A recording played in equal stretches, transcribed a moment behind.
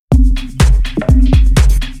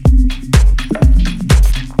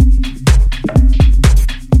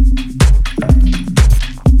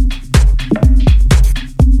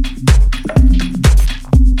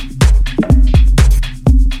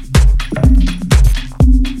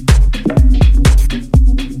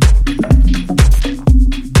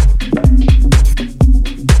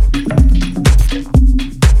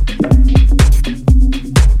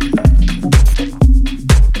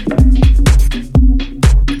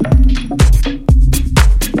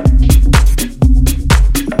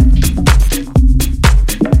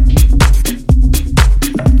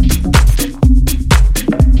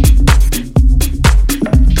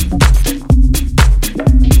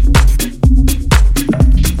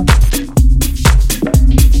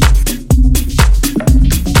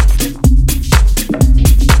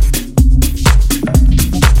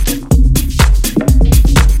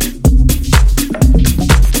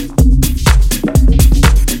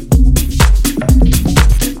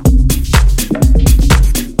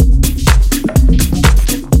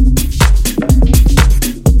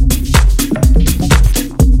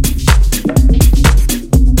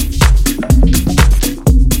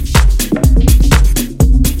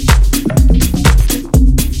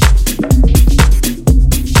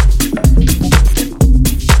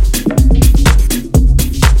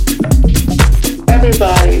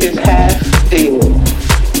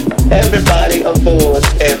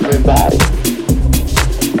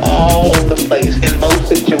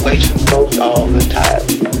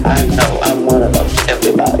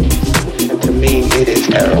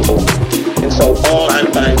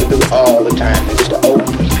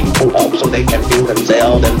they can be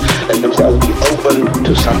themselves and let themselves be open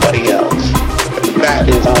to somebody else. That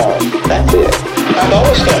is all. That's it. I've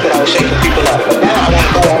always thought that I was shaking people up, but now I want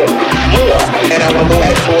to go at it more, and I want to go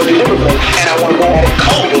at it more deliberately, and I want to go at it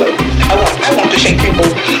coldly. I want to shake people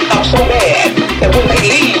up so bad that when they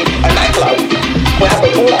leave a nightclub, where I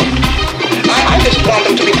perform, I just want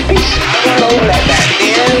them to be peace. I want to open that back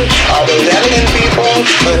in, all those elegant people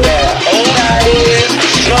with their old ideas,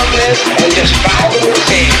 smugness, and just vibing and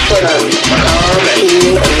saying, when I'm calm and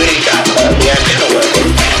cool and really got the antenna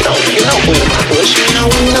working. You know we're my push, you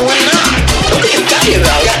know we're not. Nobody can tell you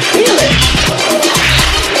though, you got to feel it.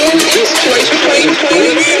 And this place,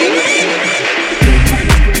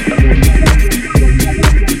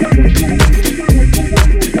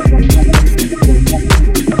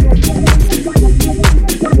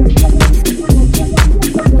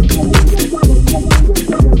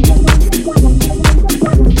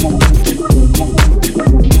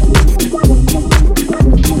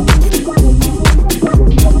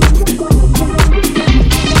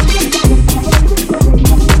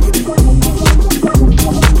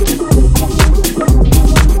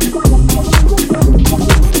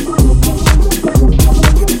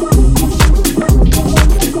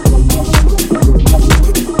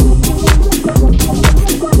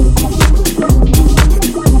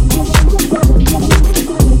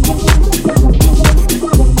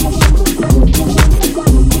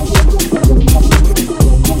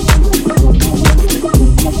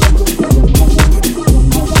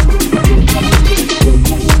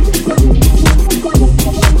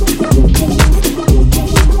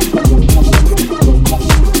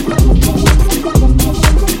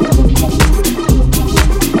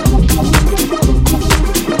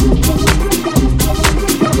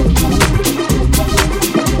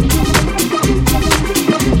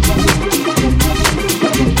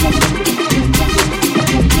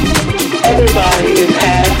 everybody is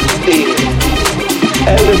half-stealing.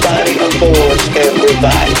 Everybody affords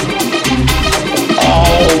everybody.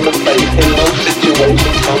 All the place, in most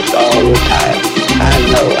situations, most all the time. I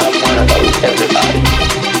know I'm one of those everybody.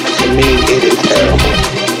 To me, it is terrible.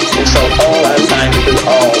 And so all I'm trying to do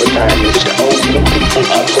all the time is to open people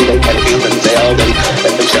up so they can be themselves and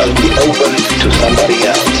let themselves be open to somebody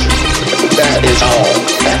else. That is all.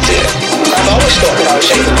 That's it. I've always thought that I was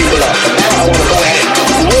shaking people up, but now I want to go at it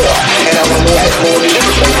more.